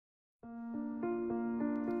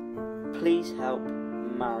please help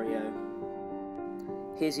Mario.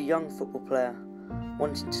 He is a young football player,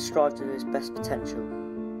 wanting to strive to his best potential.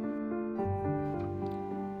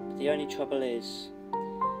 But the only trouble is,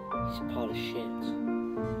 he's a pile of shit.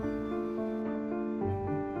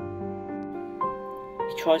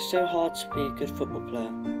 He tries so hard to be a good football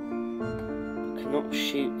player, but cannot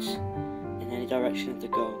shoot in any direction of the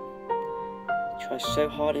goal. He tries so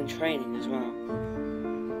hard in training as well.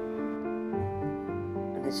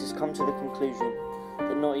 And this has come to the conclusion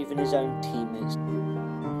that not even his own teammates.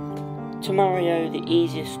 To Mario, the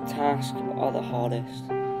easiest tasks are the hardest.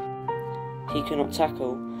 He cannot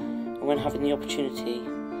tackle, and when having the opportunity,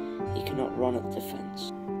 he cannot run at the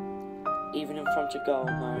defence. Even in front of goal,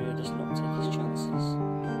 Mario does not take his chances.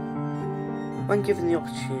 When given the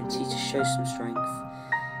opportunity to show some strength,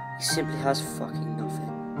 he simply has fucking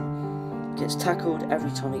nothing. Gets tackled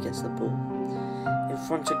every time he gets the ball. In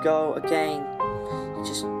front of goal, again, he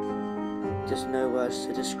just there's no words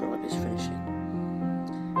to describe his finishing.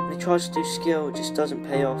 When he tries to do skill, it just doesn't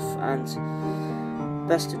pay off, and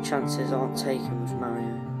best of chances aren't taken with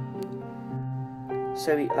Mario.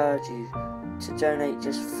 So we urge you to donate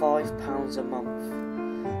just £5 a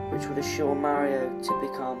month, which would assure Mario to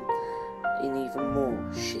become an even more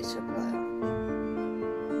shitter player.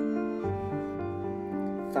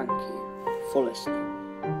 Thank you for listening.